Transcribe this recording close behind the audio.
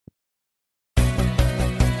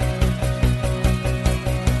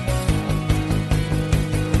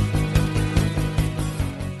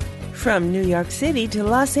From New York City to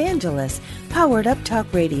Los Angeles, Powered Up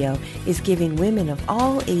Talk Radio is giving women of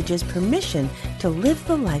all ages permission to live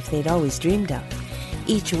the life they'd always dreamed of.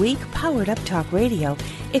 Each week, Powered Up Talk Radio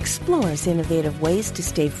explores innovative ways to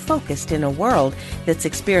stay focused in a world that's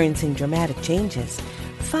experiencing dramatic changes.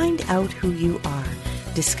 Find out who you are,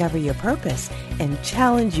 discover your purpose, and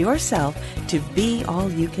challenge yourself to be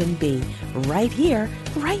all you can be, right here,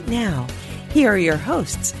 right now. Here are your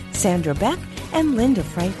hosts, Sandra Beck and Linda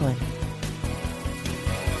Franklin.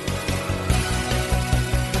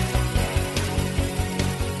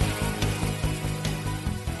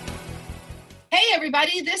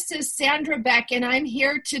 Everybody, this is Sandra Beck, and I'm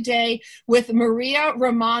here today with Maria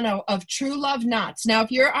Romano of True Love Knots. Now,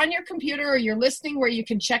 if you're on your computer or you're listening where you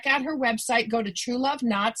can check out her website, go to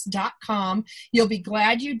trueloveknots.com. You'll be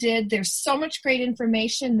glad you did. There's so much great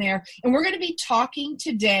information there, and we're going to be talking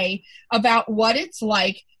today about what it's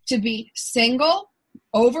like to be single,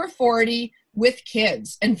 over 40, with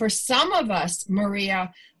kids. And for some of us,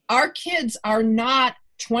 Maria, our kids are not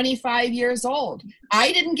 25 years old.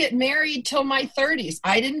 I didn't get married till my 30s.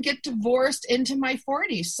 I didn't get divorced into my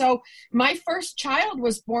 40s. So my first child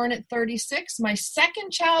was born at 36. My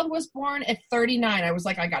second child was born at 39. I was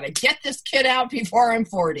like, I got to get this kid out before I'm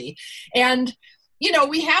 40. And, you know,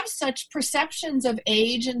 we have such perceptions of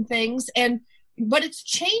age and things, but it's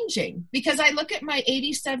changing because I look at my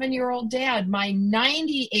 87-year-old dad, my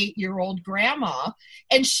 98-year-old grandma,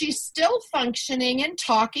 and she's still functioning and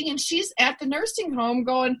talking, and she's at the nursing home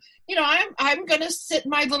going, you know, I'm going to sit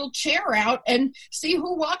my little chair out and see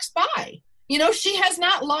who walks by. You know, she has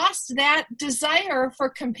not lost that desire for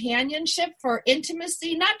companionship, for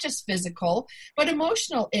intimacy, not just physical, but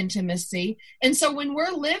emotional intimacy. And so when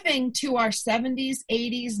we're living to our 70s,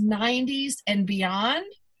 80s, 90s, and beyond,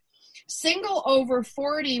 single over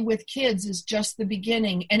 40 with kids is just the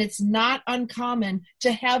beginning, and it's not uncommon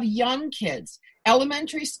to have young kids,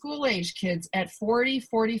 elementary school age kids at 40,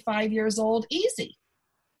 45 years old, easy.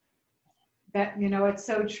 That, you know, it's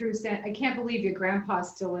so true. I can't believe your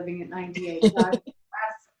grandpa's still living at 98.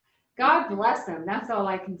 God bless him. That's all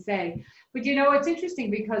I can say. But, you know, it's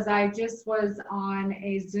interesting because I just was on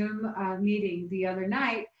a Zoom meeting the other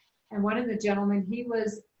night, and one of the gentlemen, he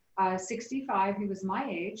was 65. He was my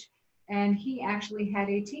age. And he actually had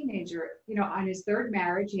a teenager, you know, on his third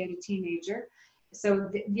marriage, he had a teenager.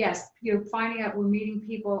 So yes, you're finding out we're meeting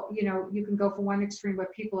people, you know, you can go from one extreme where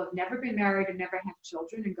people have never been married and never have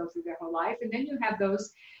children and go through their whole life. And then you have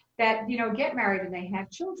those that, you know, get married and they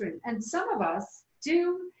have children. And some of us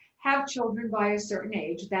do have children by a certain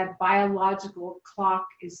age. That biological clock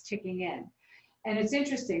is ticking in. And it's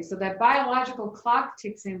interesting. So that biological clock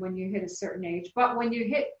ticks in when you hit a certain age. But when you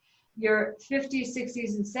hit your 50s,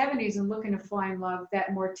 60s, and 70s and looking to fly in love,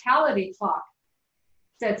 that mortality clock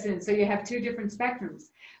sets in. So you have two different spectrums.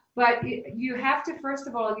 But you have to, first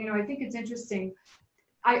of all, you know, I think it's interesting.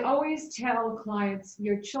 I always tell clients,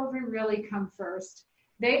 your children really come first.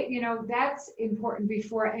 They, you know, that's important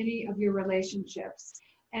before any of your relationships.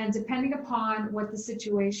 And depending upon what the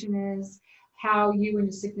situation is, how you and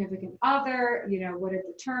your significant other, you know, what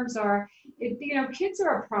the terms are, you know, kids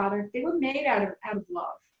are a product. They were made out of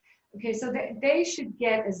love. Okay, so they should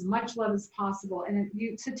get as much love as possible. And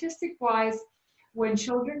statistic-wise, when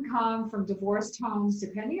children come from divorced homes,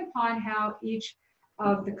 depending upon how each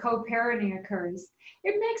of the co-parenting occurs,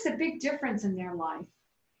 it makes a big difference in their life.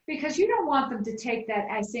 Because you don't want them to take that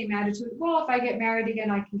same attitude, well, if I get married again,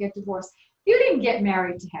 I can get divorced. You didn't get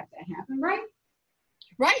married to have that happen, right?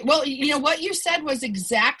 Right. Well, you know, what you said was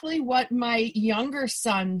exactly what my younger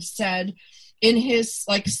son said in his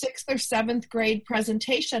like 6th or 7th grade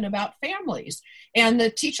presentation about families. And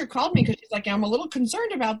the teacher called me because she's like, I'm a little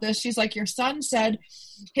concerned about this. She's like, your son said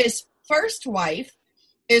his first wife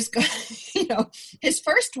is, you know, his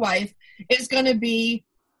first wife is going to be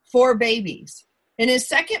 4 babies. And his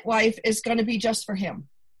second wife is going to be just for him.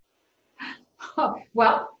 Oh,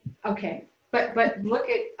 well, okay. But look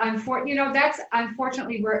at, you know, that's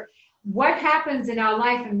unfortunately where what happens in our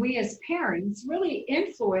life, and we as parents really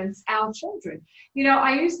influence our children. You know,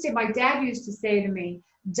 my dad used to say to me,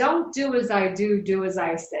 don't do as I do, do as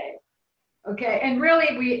I say. Okay. And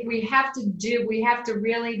really we have to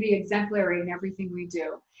really be exemplary in everything we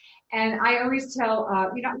do. And I always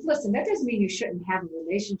tell, you know, listen, that doesn't mean you shouldn't have a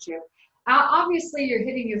relationship. Obviously you're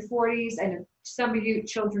hitting your 40s, and some of you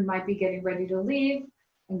children might be getting ready to leave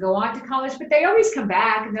and go on to college, but they always come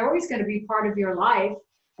back and they're always going to be part of your life.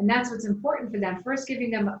 And that's what's important for them. First, giving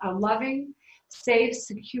them a loving, safe,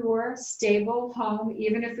 secure, stable home,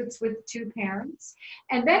 even if it's with 2 parents.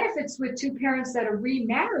 And then if it's with 2 parents that are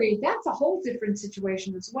remarried, that's a whole different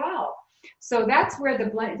situation as well. So that's where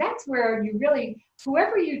that's where you really,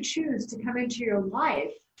 whoever you choose to come into your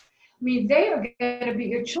life, I mean,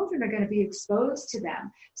 your children are going to be exposed to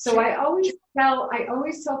them. So I always tell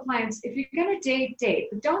clients, if you're going to date,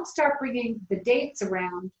 but don't start bringing the dates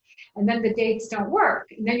around and then the dates don't work.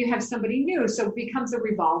 And then you have somebody new. So it becomes a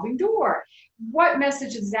revolving door. What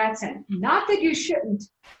message does that send? Not that you shouldn't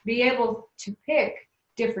be able to pick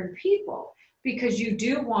different people, because you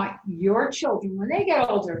do want your children, when they get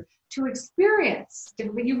older, to experience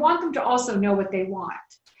different, but you want them to also know what they want.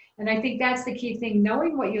 And I think that's the key thing,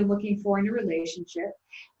 knowing what you're looking for in a relationship.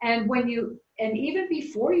 And even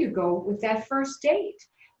before you go with that first date,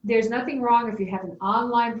 there's nothing wrong if you have an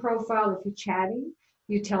online profile, if you're chatting,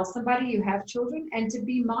 you tell somebody you have children, and to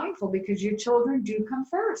be mindful, because your children do come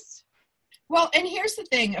first. Well, and here's the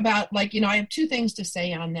thing about, I have two things to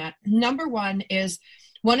say on that. Number one is,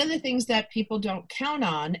 one of the things that people don't count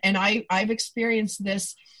on, and I've experienced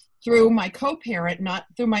this through my co-parent, not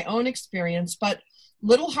through my own experience, but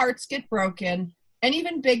little hearts get broken, and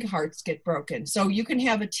even big hearts get broken. So you can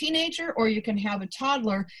have a teenager or you can have a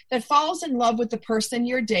toddler that falls in love with the person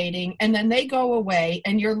you're dating, and then they go away,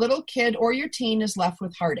 and your little kid or your teen is left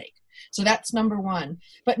with heartache. So that's number one.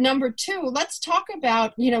 But number two, let's talk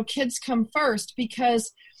about, kids come first,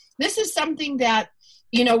 because this is something that,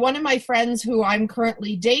 one of my friends who I'm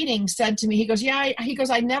currently dating said to me, he goes,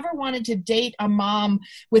 I never wanted to date a mom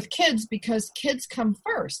with kids because kids come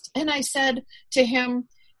first. And I said to him,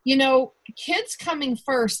 kids coming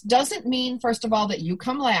first doesn't mean, first of all, that you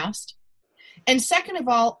come last. And second of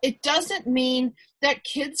all, it doesn't mean that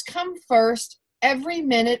kids come first every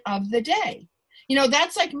minute of the day.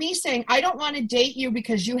 That's like me saying, I don't want to date you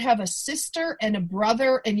because you have a sister and a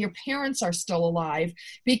brother and your parents are still alive,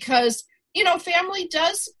 because family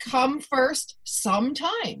does come first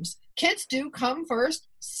sometimes. Kids do come first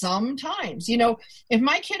sometimes. If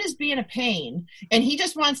my kid is being a pain and he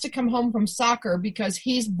just wants to come home from soccer because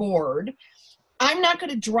he's bored, I'm not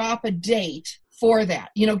going to drop a date for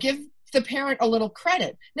that. Give the parent a little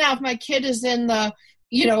credit. Now, if my kid is in the,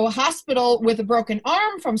 hospital with a broken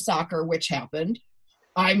arm from soccer, which happened,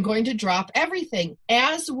 I'm going to drop everything,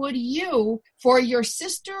 as would you for your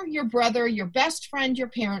sister, your brother, your best friend, your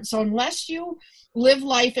parent. So unless you live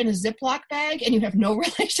life in a Ziploc bag and you have no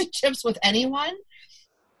relationships with anyone,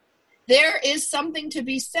 there is something to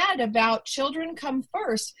be said about children come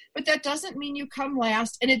first, but that doesn't mean you come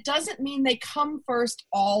last, and it doesn't mean they come first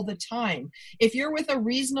all the time. If you're with a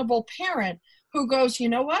reasonable parent who goes, you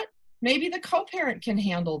know what? Maybe the co-parent can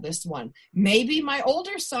handle this one. Maybe my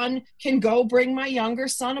older son can go bring my younger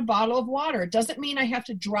son a bottle of water. It doesn't mean I have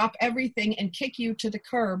to drop everything and kick you to the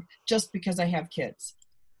curb just because I have kids.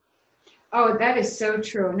 Oh, that is so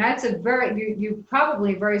true. And that's you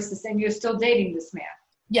probably very sustained. You're still dating this man.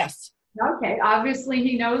 Yes. Okay. Obviously,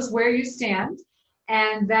 he knows where you stand,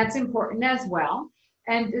 and that's important as well.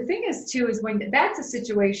 And the thing is, too, is when that's a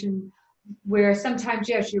situation where sometimes,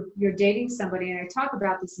 yes, you're dating somebody, and I talk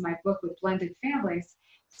about this in my book with blended families,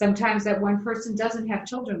 sometimes that one person doesn't have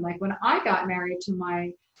children. Like when I got married to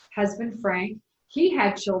my husband, Frank, he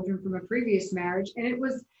had children from a previous marriage, and it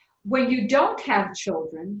was when you don't have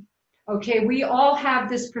children, okay, we all have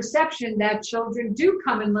this perception that children do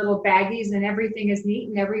come in little baggies and everything is neat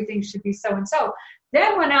and everything should be so-and-so.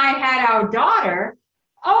 Then when I had our daughter,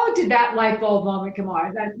 did that light bulb moment come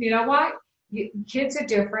on? That, you know what? Kids are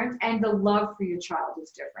different, and the love for your child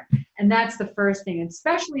is different. And that's the first thing,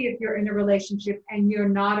 especially if you're in a relationship and you're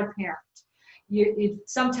not a parent.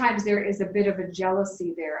 Sometimes there is a bit of a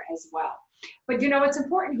jealousy there as well. But, it's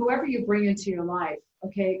important, whoever you bring into your life,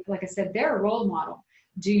 okay, like I said, they're a role model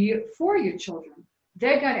for your children.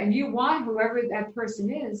 And you want whoever that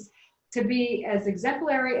person is to be as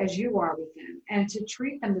exemplary as you are with them, and to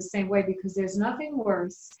treat them the same way, because there's nothing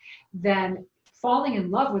worse than falling in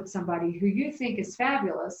love with somebody who you think is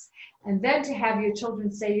fabulous, and then to have your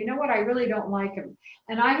children say, you know what, I really don't like him.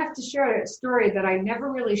 And I have to share a story that I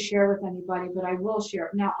never really share with anybody, but I will share.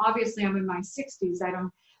 Now, obviously, I'm in my 60s.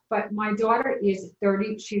 But my daughter is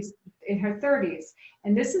 30. She's in her 30s.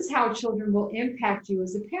 And this is how children will impact you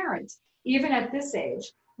as a parent, even at this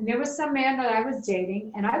age. And there was some man that I was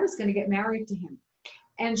dating, and I was going to get married to him.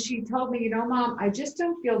 And she told me, Mom, I just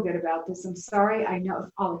don't feel good about this. I'm sorry. I know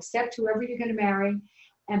I'll accept whoever you're going to marry,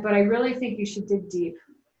 but I really think you should dig deep.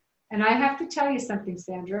 And I have to tell you something,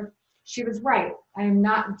 Sandra. She was right.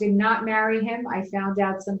 Did not marry him. I found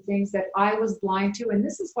out some things that I was blind to. And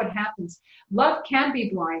this is what happens. Love can be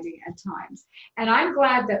blinding at times. And I'm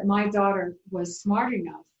glad that my daughter was smart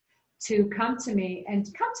enough to come to me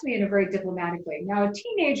in a very diplomatic way. Now, a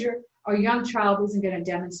teenager or young child isn't going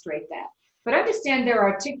to demonstrate that. but understand they're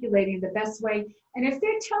articulating the best way. And if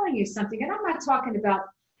they're telling you something, and I'm not talking about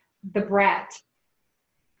the brat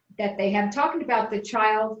that they have, I'm talking about the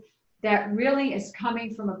child that really is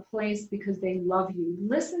coming from a place because they love you.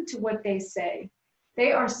 Listen to what they say.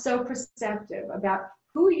 They are so perceptive about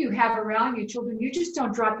who you have around your children. You just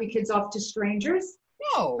don't drop your kids off to strangers.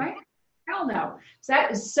 No. Right? Hell no. So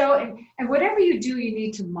that is so, and whatever you do, you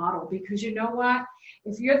need to model, because you know what?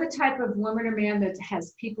 If you're the type of woman or man that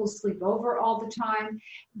has people sleep over all the time,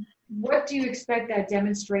 what do you expect that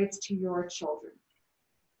demonstrates to your children?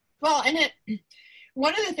 Well, and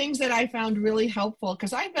one of the things that I found really helpful,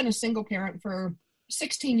 because I've been a single parent for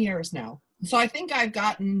 16 years now. So I think I've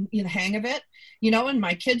gotten the hang of it, and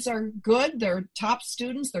my kids are good. They're top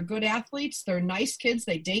students. They're good athletes. They're nice kids.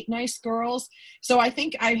 They date nice girls. So I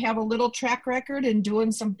think I have a little track record in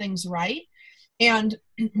doing some things right. And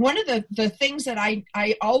one of the things that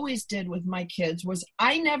I always did with my kids was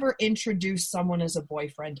I never introduced someone as a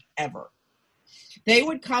boyfriend ever. They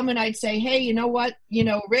would come and I'd say, hey, you know what,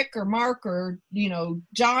 Rick or Mark or,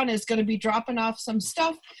 John is going to be dropping off some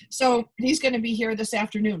stuff. So he's going to be here this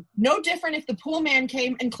afternoon. No different if the pool man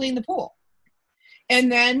came and cleaned the pool. And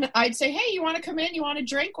then I'd say, hey, you want to come in? You want to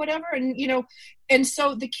drink? Whatever. And, and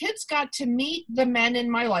so the kids got to meet the men in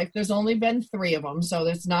my life. There's only been 3 of them. So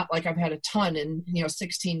it's not like I've had a ton in,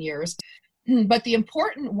 16 years. But the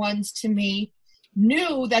important ones to me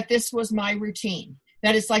knew that this was my routine.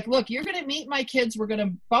 That it's like, look, you're going to meet my kids. We're going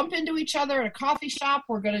to bump into each other at a coffee shop.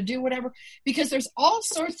 We're going to do whatever. Because there's all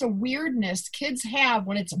sorts of weirdness kids have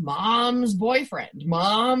when it's mom's boyfriend,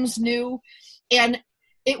 mom's new. And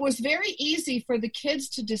it was very easy for the kids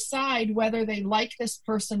to decide whether they like this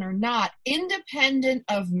person or not, independent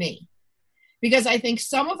of me. Because I think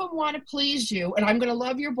some of them want to please you, and I'm going to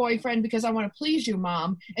love your boyfriend because I want to please you,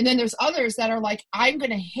 Mom. And then there's others that are like, I'm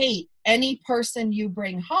going to hate any person you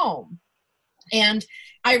bring home. And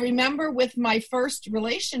I remember with my first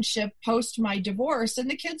relationship post my divorce, and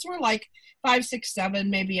the kids were like 5, 6, 7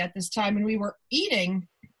 maybe at this time, and we were eating,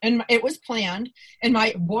 and it was planned. And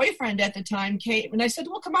my boyfriend at the time came, and I said,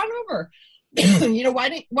 well, come on over.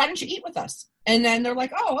 Why don't you eat with us? And then they're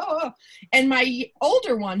like, oh. And my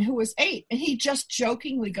older one, who was 8, and he just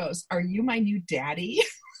jokingly goes, are you my new daddy?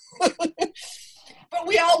 But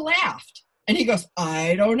we all laughed. And he goes,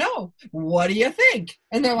 I don't know. What do you think?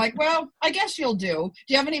 And they're like, well, I guess you'll do.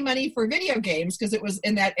 Do you have any money for video games? Because it was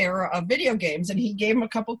in that era of video games. And he gave him a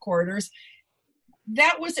couple quarters.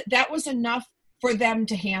 That was enough for them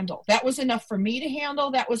to handle. That was enough for me to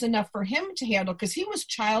handle. That was enough for him to handle, because he was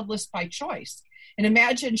childless by choice. And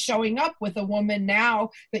imagine showing up with a woman now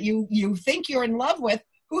that you think you're in love with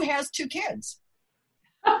who has 2 kids.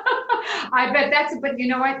 I bet but you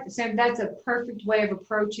know what, Sam, that's a perfect way of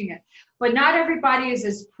approaching it. But not everybody is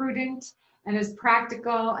as prudent and as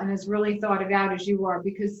practical and as really thought it out as you are,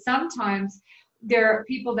 because sometimes there are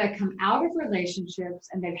people that come out of relationships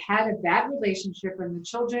and they've had a bad relationship, and the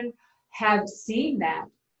children have seen that.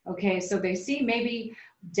 Okay, so they see maybe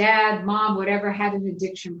dad, mom, whatever, had an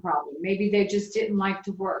addiction problem. Maybe they just didn't like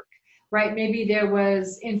to work, right? Maybe there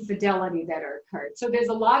was infidelity that occurred. So there's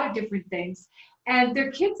a lot of different things. And their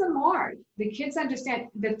kids are marred. The kids understand.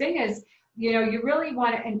 The thing is, you really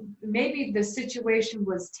want to, and maybe the situation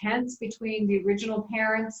was tense between the original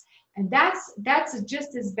parents, and that's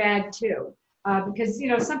just as bad too. Because,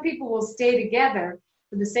 some people will stay together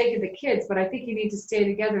for the sake of the kids, but I think you need to stay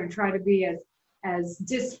together and try to be as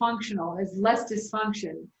dysfunctional, as less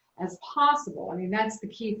dysfunction as possible. I mean, that's the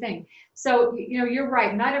key thing. So, you're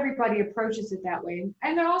right. Not everybody approaches it that way.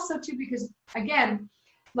 And then also too, because again,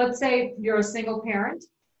 let's say you're a single parent,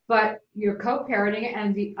 but you're co-parenting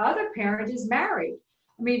and the other parent is married.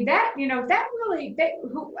 I mean,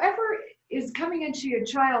 whoever is coming into your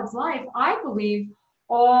child's life, I believe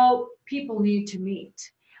all people need to meet.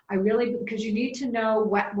 Because you need to know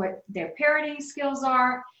what their parenting skills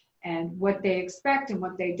are and what they expect and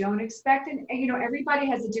what they don't expect. And everybody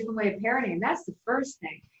has a different way of parenting. And that's the first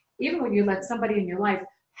thing. Even when you let somebody in your life,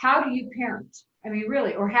 how do you parent? I mean,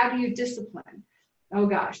 really, or how do you discipline? Oh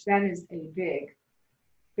gosh, that is a big,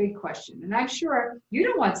 big question. And I'm sure you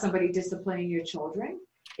don't want somebody disciplining your children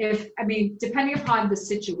depending upon the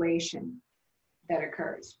situation that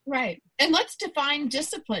occurs. Right. And let's define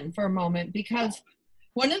discipline for a moment, because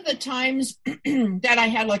one of the times that I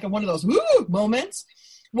had like one of those woo moments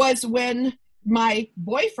was when my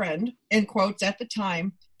boyfriend, in quotes at the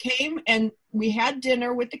time, came and we had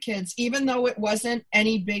dinner with the kids, even though it wasn't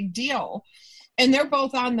any big deal. And they're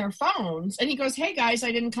both on their phones. And he goes, hey, guys,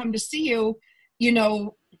 I didn't come to see you.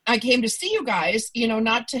 I came to see you guys,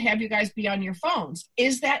 not to have you guys be on your phones.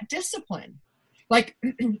 Is that discipline? Like,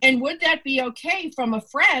 and would that be okay from a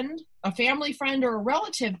friend, a family friend or a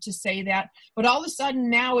relative to say that, but all of a sudden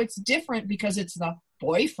now it's different because it's the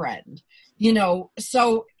boyfriend,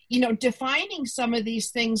 so, defining some of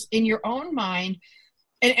these things in your own mind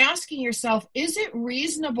and asking yourself, is it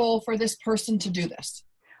reasonable for this person to do this?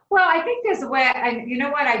 Well, I think there's a way, you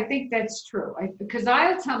know what, I think that's true. Because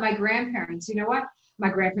I'll tell my grandparents, you know what, my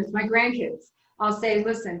grandkids, I'll say,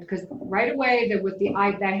 listen, because right away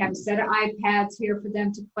they have a set of iPads here for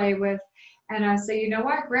them to play with. And I say, you know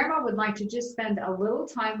what, Grandma would like to just spend a little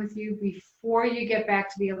time with you before you get back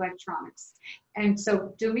to the electronics. And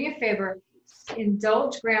so do me a favor,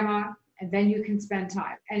 indulge Grandma, and then you can spend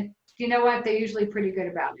time. And you know what, they're usually pretty good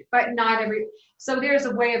about it, but so there's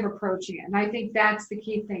a way of approaching it. And I think that's the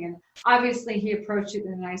key thing. And obviously he approached it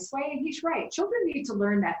in a nice way, and he's right. Children need to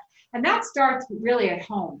learn that. And that starts really at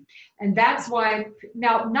home. And that's why,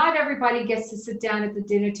 now, not everybody gets to sit down at the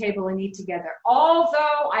dinner table and eat together.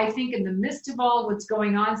 Although I think in the midst of all what's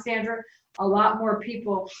going on, Sandra, a lot more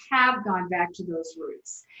people have gone back to those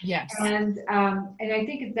roots. Yes. And I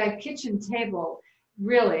think that kitchen table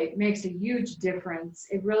really makes a huge difference.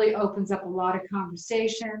 It really opens up a lot of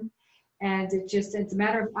conversation. And it's a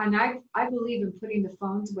matter of, and I believe in putting the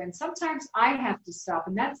phones away. And sometimes I have to stop.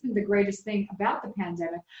 And that's been the greatest thing about the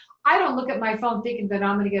pandemic. I don't look at my phone thinking that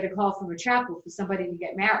I'm going to get a call from a chapel for somebody to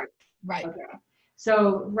get married. Right. Okay.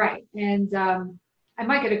 So, right. And I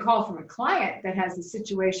might get a call from a client that has a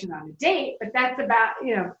situation on a date, but that's about,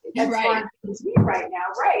 that's right. It's me right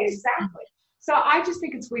now. Right. Exactly. So I just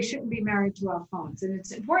think we shouldn't be married to our phones. And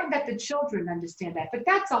it's important that the children understand that. But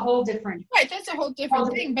that's a whole different... Right, that's a whole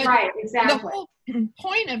different thing. But right, exactly. The whole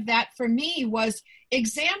point of that for me was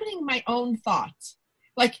examining my own thoughts.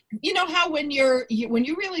 Like, you know how when when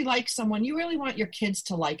you really like someone, you really want your kids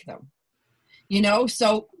to like them.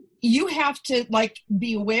 So you have to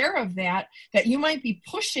be aware of that you might be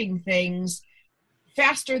pushing things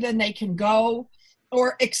faster than they can go,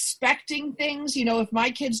 or expecting things. If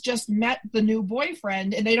my kids just met the new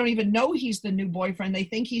boyfriend and they don't even know he's the new boyfriend, they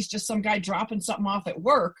think he's just some guy dropping something off at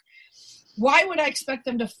work, why would I expect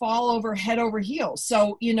them to fall over head over heels?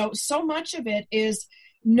 So, so much of it is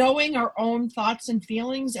knowing our own thoughts and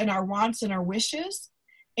feelings and our wants and our wishes.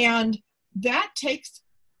 And that takes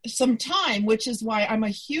some time, which is why I'm a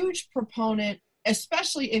huge proponent,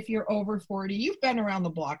 especially if you're over 40, you've been around the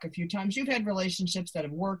block a few times. You've had relationships that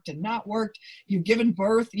have worked and not worked. You've given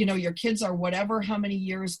birth, your kids are whatever, how many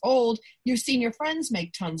years old. You've seen your friends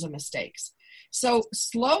make tons of mistakes. So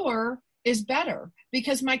slower is better,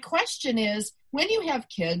 because my question is, when you have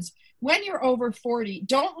kids, when you're over 40,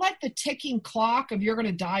 don't let the ticking clock of you're going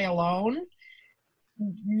to die alone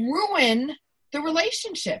ruin the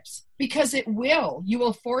relationships, because it will. You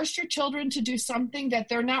will force your children to do something that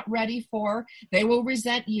they're not ready for. They will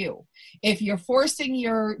resent you. If you're forcing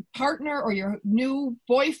your partner or your new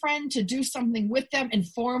boyfriend to do something with them and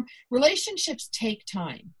form, relationships take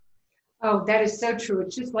time. Oh, that is so true.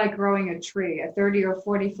 It's just like growing a tree, a 30 or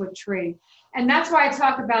 40 foot tree. And that's why I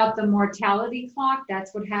talk about the mortality clock.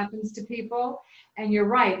 That's what happens to people. And you're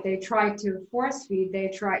right. They try to force feed. They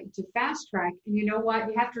try to fast track. And you know what?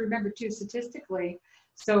 You have to remember too, statistically.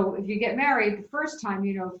 So if you get married the first time,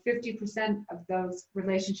 50% of those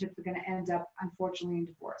relationships are going to end up, unfortunately, in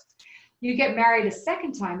divorce. You get married a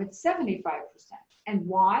second time, it's 75%. And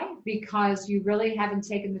why? Because you really haven't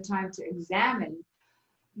taken the time to examine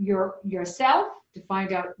yourself, to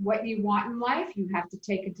find out what you want in life. You have to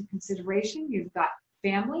take into consideration, you've got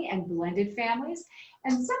family and blended families.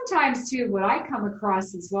 And sometimes too, what I come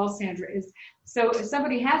across as well, Sandra, is, so if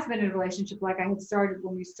somebody has been in a relationship, like I had started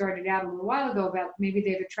when we started out a little while ago, about maybe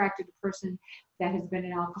they've attracted a person that has been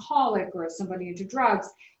an alcoholic or somebody into drugs.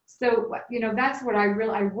 So, that's what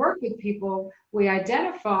I work with people. We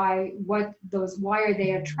identify why are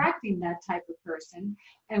they attracting that type of person,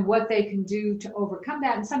 and what they can do to overcome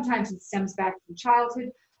that. And sometimes it stems back from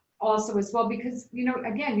childhood also as well, because,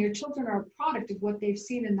 again, your children are a product of what they've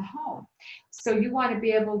seen in the home. So you want to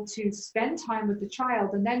be able to spend time with the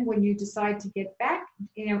child. And then when you decide to get back,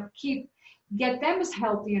 get them as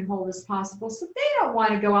healthy and whole as possible, so they don't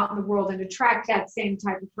want to go out in the world and attract that same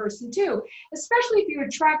type of person too, especially if you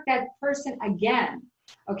attract that person again.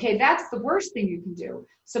 Okay, that's the worst thing you can do.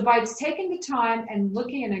 So by taking the time and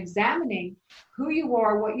looking and examining who you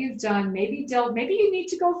are, what you've done, maybe you need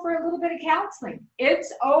to go for a little bit of counseling.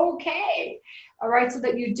 It's okay. All right, so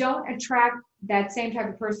that you don't attract that same type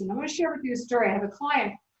of person. I'm going to share with you a story. I have a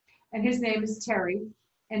client, and his name is Terry.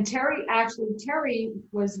 And Terry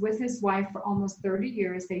was with his wife for almost 30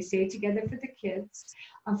 years. They stayed together for the kids.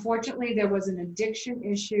 Unfortunately, there was an addiction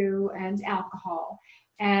issue and alcohol,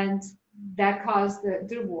 and that caused the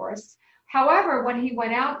divorce. However, when he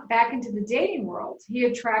went out back into the dating world,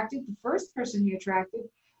 the first person he attracted,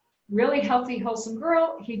 really healthy, wholesome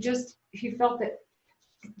girl. He felt that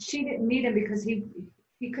she didn't need him because he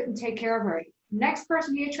couldn't take care of her. Next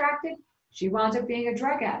person he attracted, she wound up being a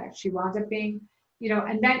drug addict. She wound up being,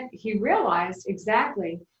 and then he realized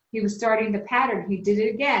exactly he was starting the pattern. He did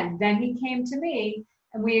it again. Then he came to me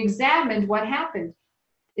and we examined what happened.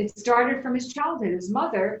 It started from his childhood. His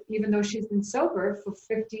mother, even though she's been sober for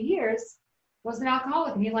 50 years, was an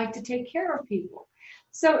alcoholic, and he liked to take care of people.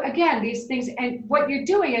 So again, these things, and what you're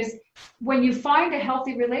doing is when you find a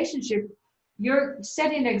healthy relationship, you're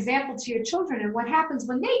setting an example to your children. And what happens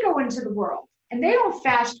when they go into the world and they don't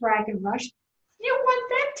fast track and rush, you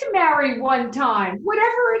want them to marry one time,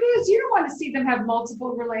 whatever it is. You don't want to see them have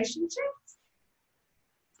multiple relationships.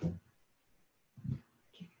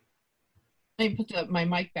 Let me put my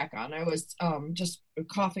mic back on. I was just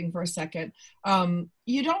coughing for a second.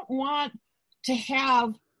 You don't want to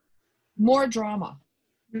have more drama.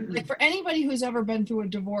 Mm-mm. Like for anybody who's ever been through a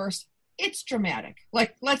divorce, it's dramatic.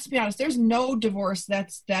 Like, let's be honest, there's no divorce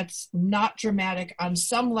that's not dramatic on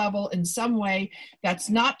some level, in some way, that's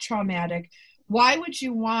not traumatic. Why would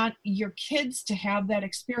you want your kids to have that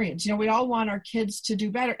experience? We all want our kids to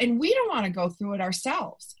do better, and we don't want to go through it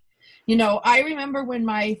ourselves. I remember when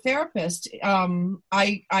my therapist,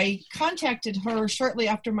 I contacted her shortly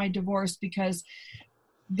after my divorce because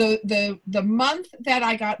the month that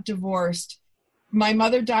I got divorced, my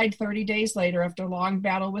mother died 30 days later after a long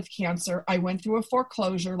battle with cancer. I went through a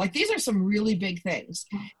foreclosure. Like, these are some really big things.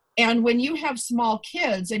 And when you have small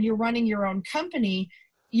kids and you're running your own company,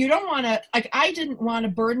 you don't want to, I didn't want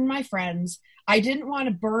to burden my friends. I didn't want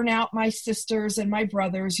to burn out my sisters and my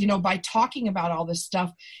brothers, by talking about all this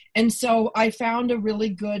stuff. And so I found a really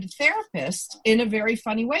good therapist in a very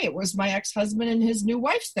funny way. It was my ex-husband and his new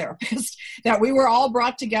wife's therapist that we were all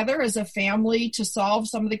brought together as a family to solve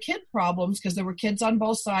some of the kid problems, because there were kids on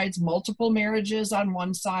both sides, multiple marriages on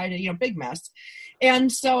one side, big mess.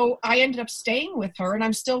 And so I ended up staying with her, and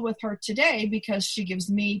I'm still with her today because she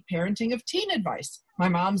gives me parenting of teen advice. My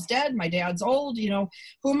mom's dead. My dad's old.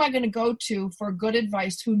 Who am I going to go to for good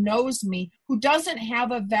advice? Who knows me? Who doesn't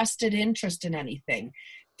have a vested interest in anything?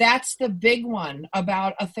 That's the big one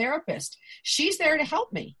about a therapist. She's there to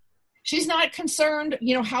help me. She's not concerned,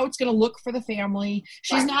 how it's going to look for the family.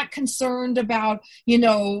 She's not concerned about,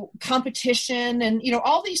 competition and,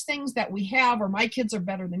 all these things that we have, or my kids are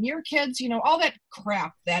better than your kids, all that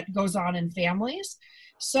crap that goes on in families.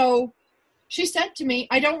 So she said to me,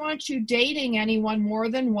 I don't want you dating anyone more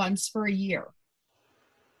than once for a year.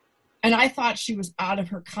 And I thought she was out of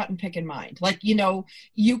her cotton picking mind. Like,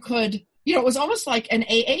 you could, it was almost like an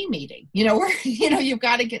AA meeting, where, you've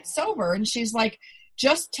got to get sober. And she's like,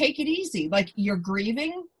 just take it easy. Like, you're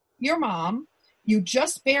grieving your mom. You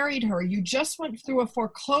just buried her. You just went through a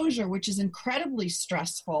foreclosure, which is incredibly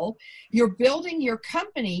stressful. You're building your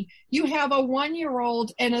company. You have a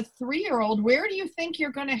 1-year-old and a 3-year-old. Where do you think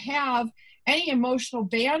you're going to have any emotional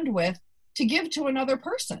bandwidth to give to another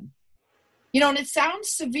person? And it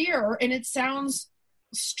sounds severe and it sounds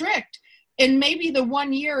strict. And maybe the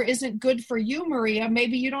 1 year isn't good for you, Maria.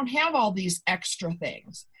 Maybe you don't have all these extra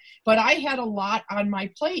things. But I had a lot on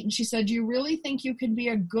my plate. And she said, do you really think you can be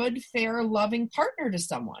a good, fair, loving partner to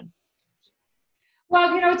someone?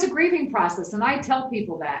 Well, it's a grieving process. And I tell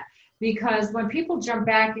people that because when people jump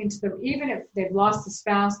back into even if they've lost a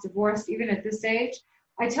spouse, divorced, even at this age,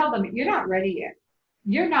 I tell them, you're not ready yet.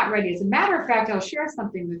 You're not ready. As a matter of fact, I'll share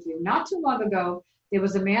something with you. Not too long ago, there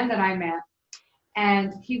was a man that I met,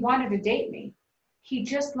 and he wanted to date me. He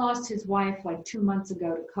just lost his wife like 2 months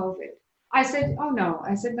ago to COVID. I said, oh, no.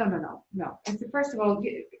 I said, no. I said, first of all,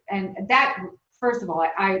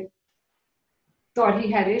 I thought he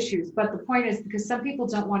had issues. But the point is, because some people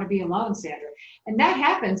don't want to be alone, Sandra. And that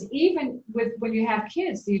happens even when you have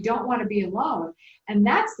kids. You don't want to be alone. And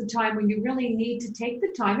that's the time when you really need to take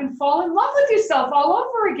the time and fall in love with yourself all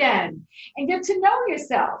over again and get to know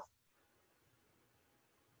yourself.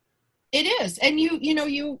 It is. And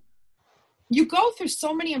you go through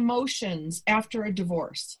so many emotions after a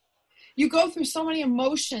divorce. You go through so many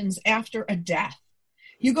emotions after a death.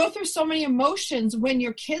 You go through so many emotions when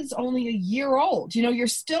your kid's only a year old. You're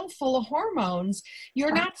still full of hormones.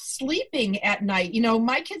 You're not sleeping at night.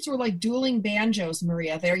 My kids were like dueling banjos,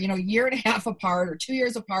 Maria. They're, a year and a half apart or 2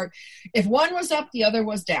 years apart. If one was up, the other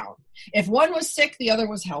was down. If one was sick, the other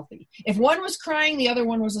was healthy. If one was crying, the other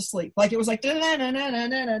one was asleep. Like, it was like,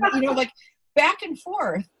 like back and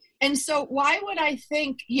forth. And so why would I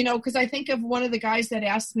think, because I think of one of the guys that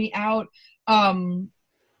asked me out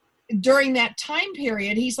during that time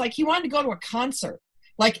period. He's like, he wanted to go to a concert,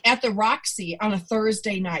 like at the Roxy on a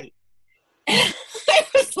Thursday night. And I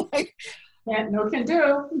was like, yeah, no can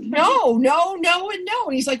do. no, and no.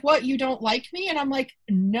 And he's like, what, you don't like me? And I'm like,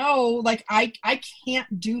 no, like I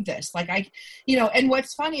can't do this. Like and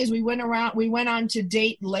what's funny is we went on to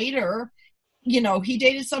date later. He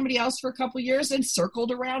dated somebody else for a couple years and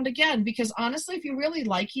circled around again, because honestly, if you really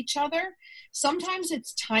like each other, sometimes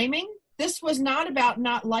it's timing. This was not about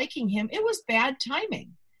not liking him. It was bad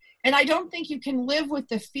timing. And I don't think you can live with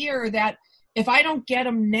the fear that if I don't get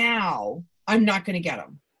him now, I'm not going to get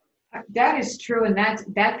him. That is true. And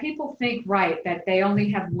that people think, right, that they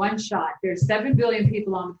only have one shot. There's 7 billion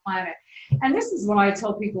people on the planet. And this is what I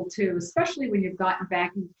tell people too, especially when you've gotten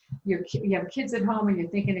back and you have kids at home and you're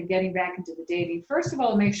thinking of getting back into the dating. First of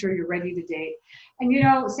all, make sure you're ready to date. And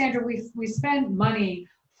Sandra, we spend money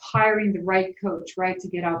hiring the right coach, right, to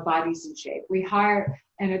get our bodies in shape. We hire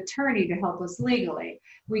an attorney to help us legally.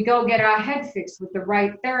 We go get our head fixed with the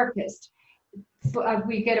right therapist.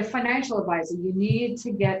 We get a financial advisor. You need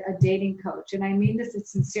to get a dating coach. And I mean this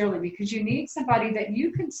sincerely, because you need somebody that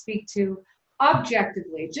you can speak to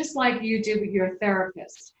objectively, just like you do with your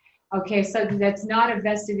therapist. Okay, so that's not a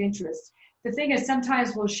vested interest. The thing is,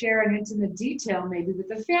 sometimes we'll share an intimate detail, maybe with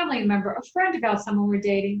a family member, a friend, about someone we're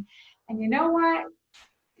dating. And you know what?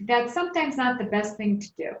 That's sometimes not the best thing to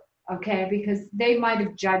do, okay? Because they might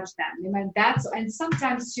have judged them. And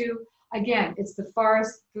sometimes too, again, it's the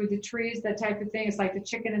forest through the trees, that type of thing. It's like the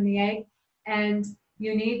chicken and the egg. And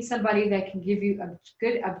you need somebody that can give you a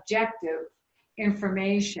good objective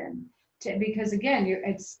information. Because again,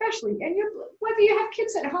 whether you have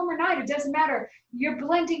kids at home or not, it doesn't matter. You're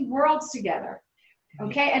blending worlds together,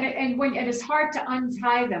 okay? And it's hard to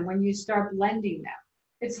untie them when you start blending them.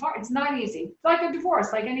 It's hard. It's not easy. It's like a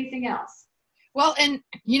divorce, like anything else. Well, and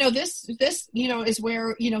this is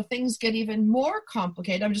where things get even more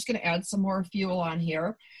complicated. I'm just going to add some more fuel on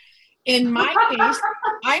here. In my case,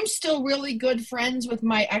 I'm still really good friends with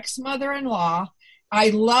my ex-mother-in-law. I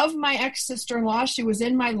love my ex-sister-in-law. She was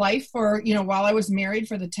in my life for, while I was married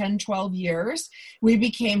for the 10, 12 years. We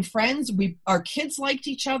became friends. Our kids liked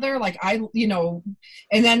each other. And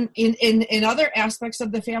then in other aspects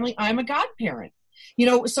of the family, I'm a godparent.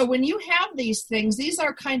 So when you have these things, these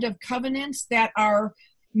are kind of covenants that are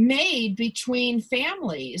made between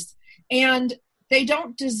families, and they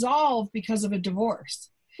don't dissolve because of a divorce.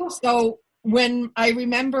 So I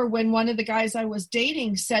remember when one of the guys I was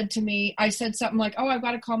dating said to me, I said something like, "Oh, I've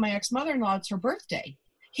got to call my ex-mother-in-law. It's her birthday."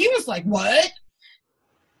 He was like, "What?"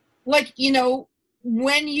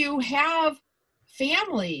 When you have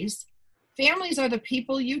families are the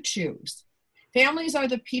people you choose. Families are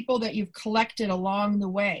the people that you've collected along the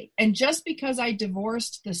way. And just because I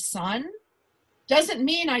divorced the son doesn't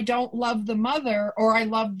mean I don't love the mother or I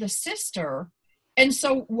love the sister. And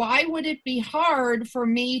so why would it be hard for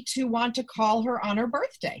me to want to call her on her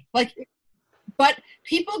birthday? But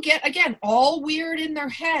people get, again, all weird in their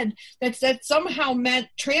head that somehow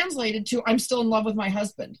translated to, I'm still in love with my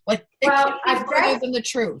husband. It can't be further than the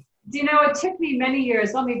truth. It took me many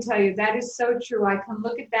years. Let me tell you, that is so true. I can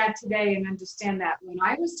look at that today and understand that. When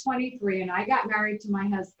I was 23 and I got married to my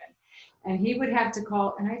husband, and he would have to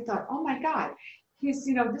call, and I thought, oh my God, he's,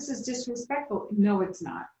 this is disrespectful. No, it's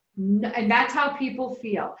not. And that's how people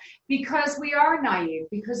feel, because we are naive,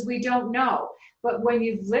 because we don't know. But when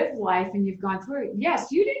you've lived life and you've gone through it,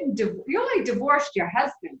 yes, you only divorced your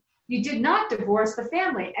husband. You did not divorce the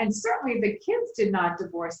family, and certainly the kids did not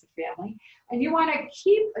divorce the family. And you want to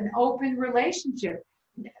keep an open relationship,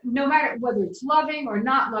 no matter whether it's loving or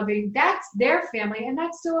not loving. That's their family, and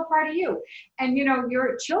that's still a part of you. And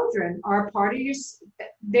your children are a part of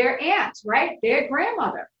their aunt, right? Their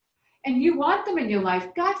grandmother, and you want them in your life.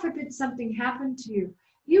 God forbid something happened to you.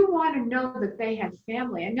 You want to know that they have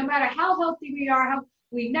family, and no matter how healthy we are,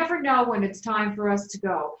 we never know when it's time for us to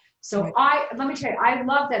go. So let me tell you, I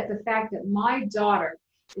love the fact that my daughter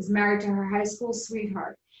is married to her high school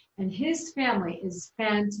sweetheart, and his family is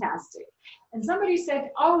fantastic. And somebody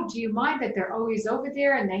said, "Oh, do you mind that they're always over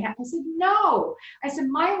there?" And I said, "No." I said,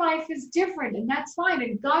 "My life is different, and that's fine.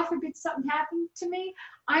 And God forbid something happened to me,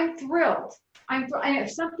 I'm thrilled. And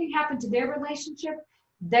if something happened to their relationship,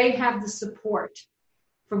 they have the support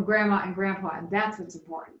from grandma and grandpa, and that's what's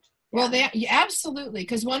important." Well, absolutely,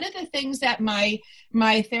 because one of the things that my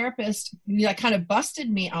therapist kind of busted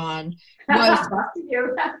me on was busted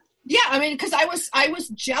you. Yeah, I mean, because I was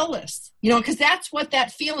jealous, because that's what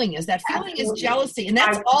that feeling is. That feeling is jealousy, and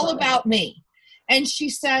that's all about me. And she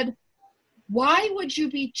said, "Why would you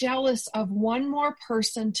be jealous of one more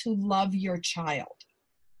person to love your child?"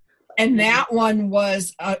 And that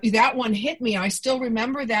one hit me. I still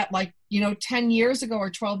remember that 10 years ago or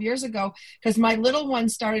 12 years ago, because my little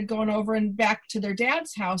ones started going over and back to their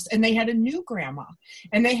dad's house, and they had a new grandma,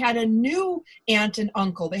 and they had a new aunt and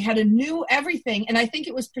uncle. They had a new everything. And I think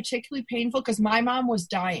it was particularly painful because my mom was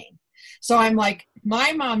dying. So I'm like,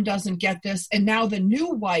 my mom doesn't get this, and now the new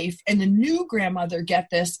wife and the new grandmother get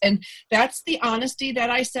this. And that's the honesty that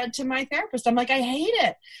I said to my therapist. I'm like, I hate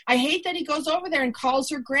it. I hate that he goes over there and calls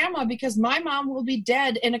her grandma, because my mom will be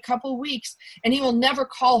dead in a couple weeks, and he will never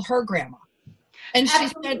call her grandma. And she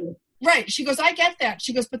said, right. She goes, I get that.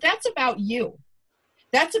 She goes, but that's about you.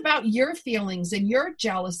 That's about your feelings and your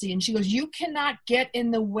jealousy. And she goes, you cannot get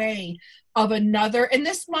in the way of another. And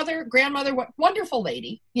this grandmother, wonderful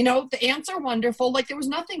lady, the aunts are wonderful. Like, there was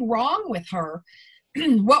nothing wrong with her.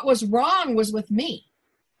 What was wrong was with me.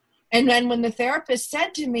 And then when the therapist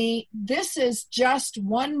said to me, this is just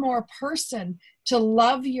one more person to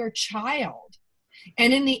love your child.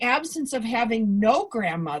 And in the absence of having no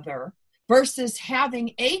grandmother versus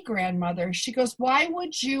having a grandmother, she goes, why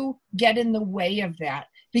would you get in the way of that?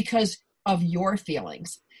 Because of your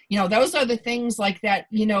feelings. Those are the things like that,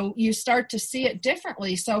 you start to see it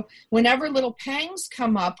differently. So whenever little pangs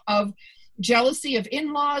come up of jealousy of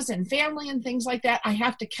in-laws and family and things like that, I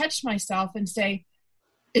have to catch myself and say,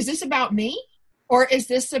 is this about me? Or is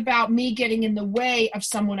this about me getting in the way of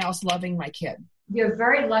someone else loving my kid? You're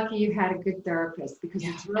very lucky you had a good therapist, because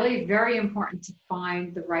it's really very important to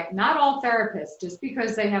find the right, not all therapists, just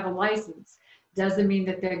because they have a license doesn't mean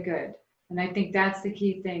that they're good. And I think that's the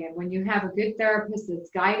key thing. And when you have a good therapist that's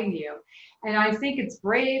guiding you, and I think it's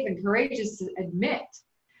brave and courageous to admit,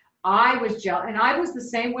 I was jealous, and I was the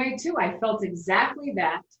same way too. I felt exactly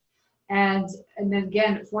that. And then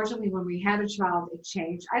again, fortunately, when we had a child, it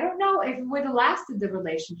changed. I don't know if it would have lasted the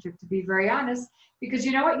relationship, to be very honest, because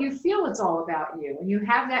you know what? You feel it's all about you, and you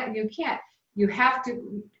have that, and you can't. You have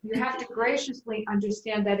to graciously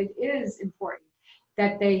understand that it is important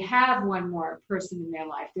that they have one more person in their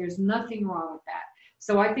life. There's nothing wrong with that.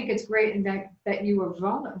 So I think it's great and that you were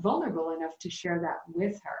vulnerable enough to share that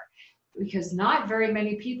with her, because not very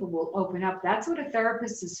many people will open up. That's what a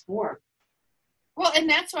therapist is for. Well, and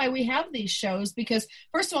that's why we have these shows, because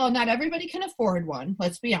first of all, not everybody can afford one.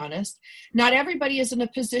 Let's be honest. Not everybody is in a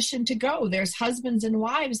position to go. There's husbands and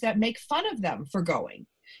wives that make fun of them for going.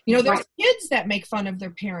 There's right. Kids that make fun of their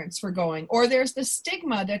parents for going, or there's the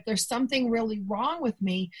stigma that there's something really wrong with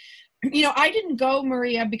me. I didn't go,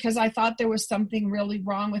 Maria, because I thought there was something really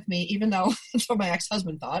wrong with me, even though that's what my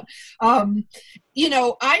ex-husband thought.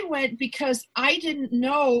 I went because I didn't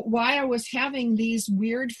know why I was having these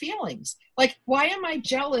weird feelings. Like, why am I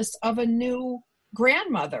jealous of a new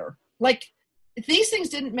grandmother? Like, these things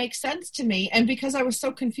didn't make sense to me. And because I was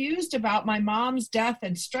so confused about my mom's death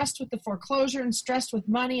and stressed with the foreclosure and stressed with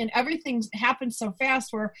money, and everything happened so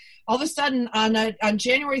fast, where all of a sudden on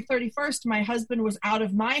January 31st, my husband was out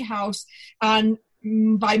of my house.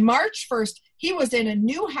 By March 1st, he was in a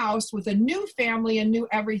new house with a new family and new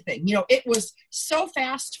everything. It was so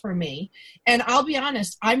fast for me. And I'll be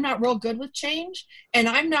honest, I'm not real good with change, and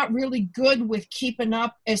I'm not really good with keeping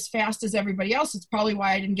up as fast as everybody else. It's probably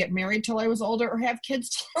why I didn't get married till I was older or have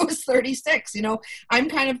kids till I was 36. I'm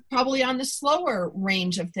kind of probably on the slower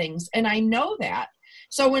range of things, and I know that.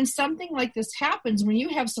 So when something like this happens, when you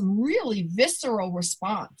have some really visceral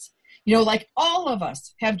response, like all of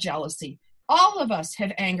us have jealousy, all of us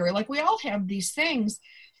have anger. Like, we all have these things.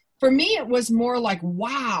 For me, it was more like,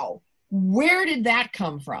 wow, where did that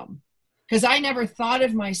come from? Because I never thought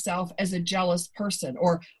of myself as a jealous person,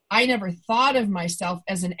 or I never thought of myself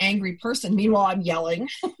as an angry person. Meanwhile, I'm yelling.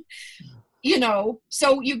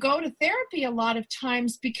 So you go to therapy a lot of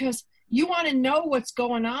times because you want to know what's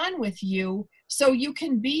going on with you so you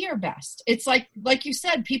can be your best. It's like you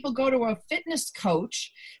said, people go to a fitness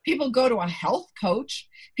coach, people go to a health coach,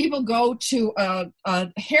 people go to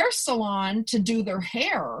a hair salon to do their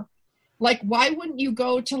hair. Like, why wouldn't you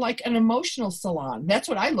go to like an emotional salon? That's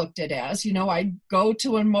what I looked at as, I'd go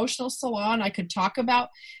to an emotional salon. I could talk about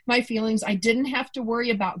my feelings. I didn't have to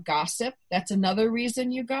worry about gossip. That's another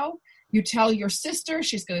reason you go. You tell your sister,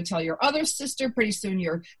 she's going to tell your other sister. Pretty soon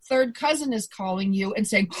your third cousin is calling you and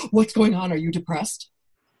saying, what's going on? Are you depressed?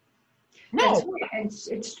 No.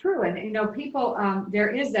 It's true. And, people, there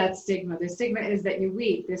is that stigma. The stigma is that you're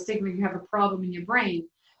weak. The stigma you have a problem in your brain.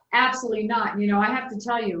 Absolutely not. I have to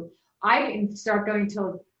tell you, I didn't start going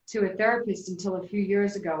to a therapist until a few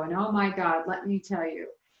years ago. And oh my God, let me tell you,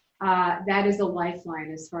 that is a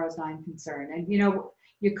lifeline as far as I'm concerned. And,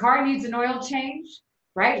 your car needs an oil change.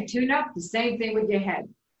 Right? A tune-up, the same thing with your head.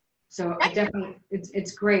 So definitely,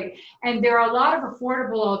 it's great. And there are a lot of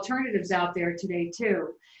affordable alternatives out there today too.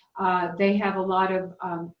 They have a lot of,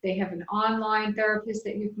 they have an online therapist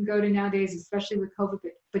that you can go to nowadays, especially with COVID,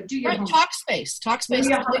 but do your homework. Talkspace is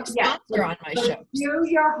a big sponsor on my show. Do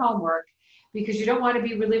your homework, because you don't want to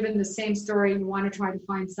be reliving the same story. You want to try to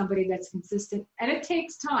find somebody that's consistent, and it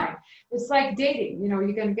takes time. It's like dating,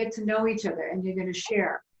 you're going to get to know each other and you're going to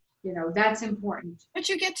share, that's important. But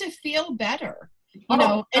you get to feel better.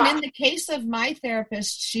 And in the case of my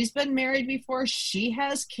therapist, she's been married before, she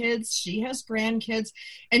has kids, she has grandkids,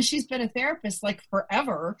 and she's been a therapist like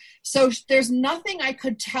forever. So there's nothing I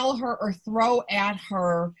could tell her or throw at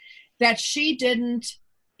her that she didn't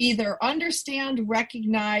either understand,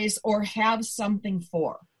 recognize, or have something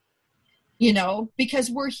for,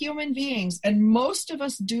 because we're human beings and most of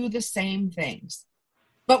us do the same things,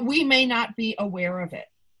 but we may not be aware of it.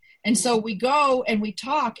 And so we go and we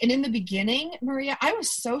talk. And in the beginning, Maria, I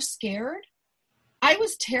was so scared. I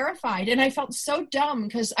was terrified. And I felt so dumb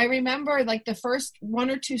because I remember like the first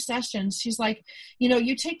 1 or 2 sessions, she's like,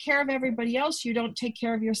 you take care of everybody else. You don't take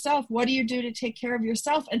care of yourself. What do you do to take care of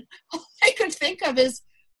yourself? And all I could think of is,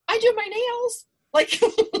 I do my nails. Like,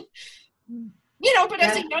 but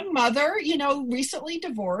as a young mother, recently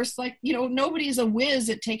divorced, like, nobody's a whiz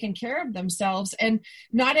at taking care of themselves. And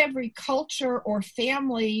not every culture or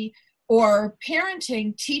family or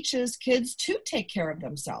parenting teaches kids to take care of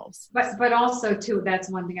themselves. But also, too, that's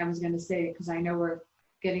one thing I was going to say, because I know we're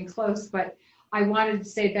getting close, but I wanted to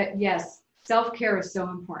say that, yes, self-care is so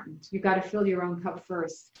important. You got to fill your own cup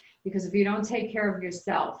first, because if you don't take care of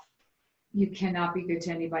yourself, you cannot be good to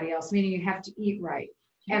anybody else, meaning you have to eat right,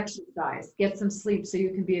 exercise, get some sleep so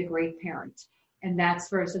you can be a great parent. And that's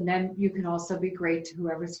first. And then you can also be great to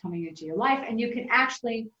whoever's coming into your life. And you can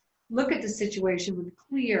actually look at the situation with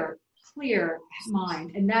clear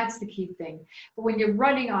mind. And that's the key thing. But when you're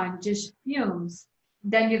running on just fumes,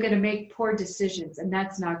 then you're going to make poor decisions. And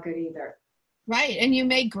that's not good either. Right. And you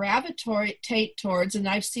may gravitate towards, and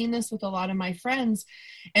I've seen this with a lot of my friends,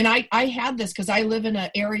 and I had this because I live in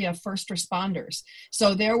an area of first responders.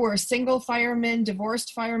 So there were single firemen,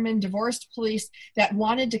 divorced police that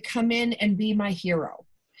wanted to come in and be my hero.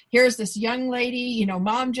 Here's this young lady,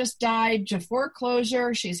 mom just died,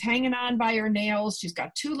 foreclosure. She's hanging on by her nails. She's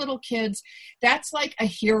got 2 little kids. That's like a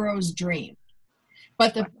hero's dream.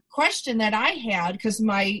 But the question that I had, because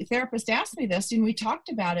my therapist asked me this and we talked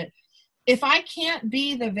about it, if I can't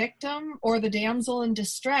be the victim or the damsel in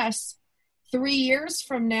distress 3 years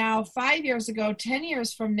from now, 5 years ago, 10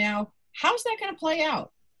 years from now, how's that going to play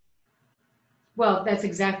out? Well, that's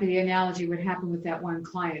exactly the analogy what happened with that one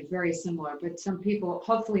client. Very similar, but some people,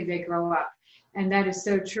 hopefully they grow up. And that is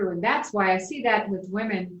so true. And that's why I see that with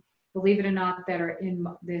women, believe it or not, that are in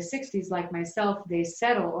their 60s like myself, they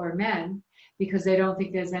settle, or men, because they don't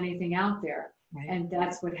think there's anything out there. Right. And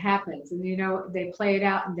that's what happens. And, they play it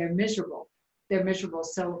out and they're miserable.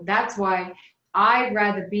 So that's why I'd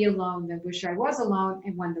rather be alone than wish I was alone.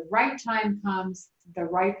 And when the right time comes, the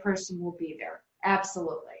right person will be there.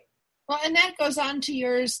 Absolutely. Well, and that goes on to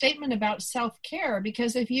your statement about self-care,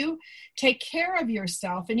 because if you take care of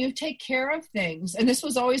yourself and you take care of things, and this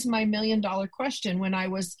was always my $1 million question when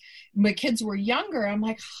my kids were younger, I'm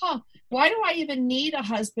like, why do I even need a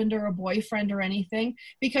husband or a boyfriend or anything?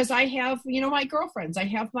 Because I have, my girlfriends, I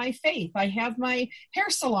have my faith, I have my hair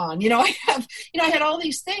salon, I had all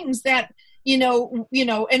these things that,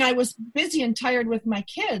 and I was busy and tired with my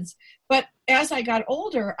kids. But as I got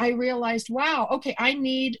older, I realized, wow, okay, I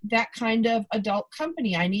need that kind of adult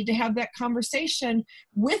company. I need to have that conversation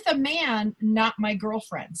with a man, not my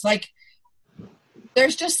girlfriends. Like,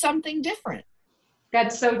 there's just something different.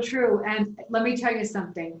 That's so true. And let me tell you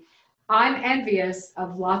something. I'm envious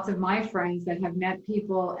of lots of my friends that have met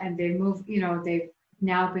people and they move, they've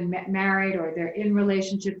now been married, or they're in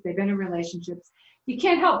relationships, they've been in relationships. You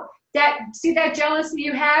can't help that. See that jealousy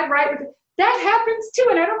you had, right? That happens too.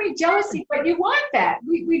 And I don't mean jealousy, but you want that.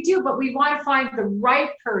 We do, but we want to find the right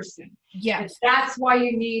person. Yes. And that's why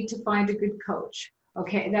you need to find a good coach.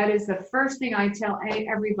 Okay. That is the first thing I tell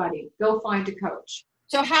everybody. Go find a coach.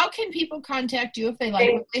 So how can people contact you if they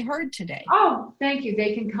like what they heard today? Oh, thank you.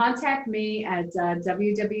 They can contact me at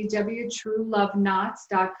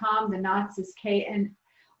www.trueloveknots.com. The Knots is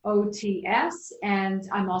KNOTS. And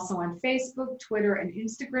I'm also on Facebook, Twitter, and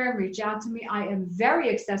Instagram. Reach out to me. I am very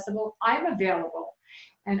accessible. I'm available.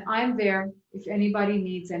 And I'm there if anybody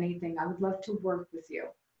needs anything. I would love to work with you.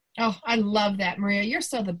 Oh, I love that, Maria. You're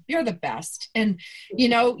the best. And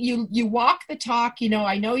you walk the talk.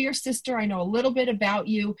 I know your sister. I know a little bit about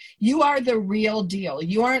you. You are the real deal.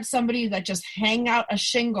 You aren't somebody that just hang out a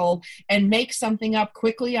shingle and make something up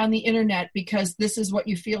quickly on the internet because this is what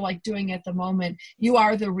you feel like doing at the moment. You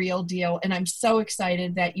are the real deal. And I'm so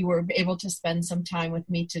excited that you were able to spend some time with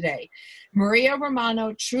me today. Maria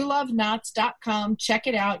Romano, TrueLoveKnots.com. Check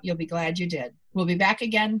it out. You'll be glad you did. We'll be back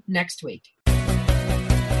again next week.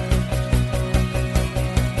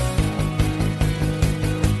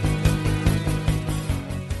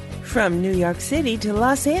 From New York City to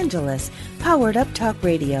Los Angeles, Powered Up Talk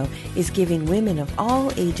Radio is giving women of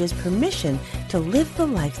all ages permission to live the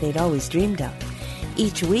life they'd always dreamed of.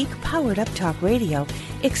 Each week, Powered Up Talk Radio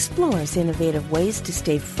explores innovative ways to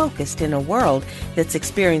stay focused in a world that's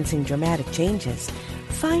experiencing dramatic changes.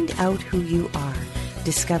 Find out who you are,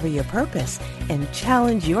 discover your purpose, and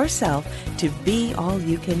challenge yourself to be all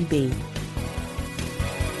you can be.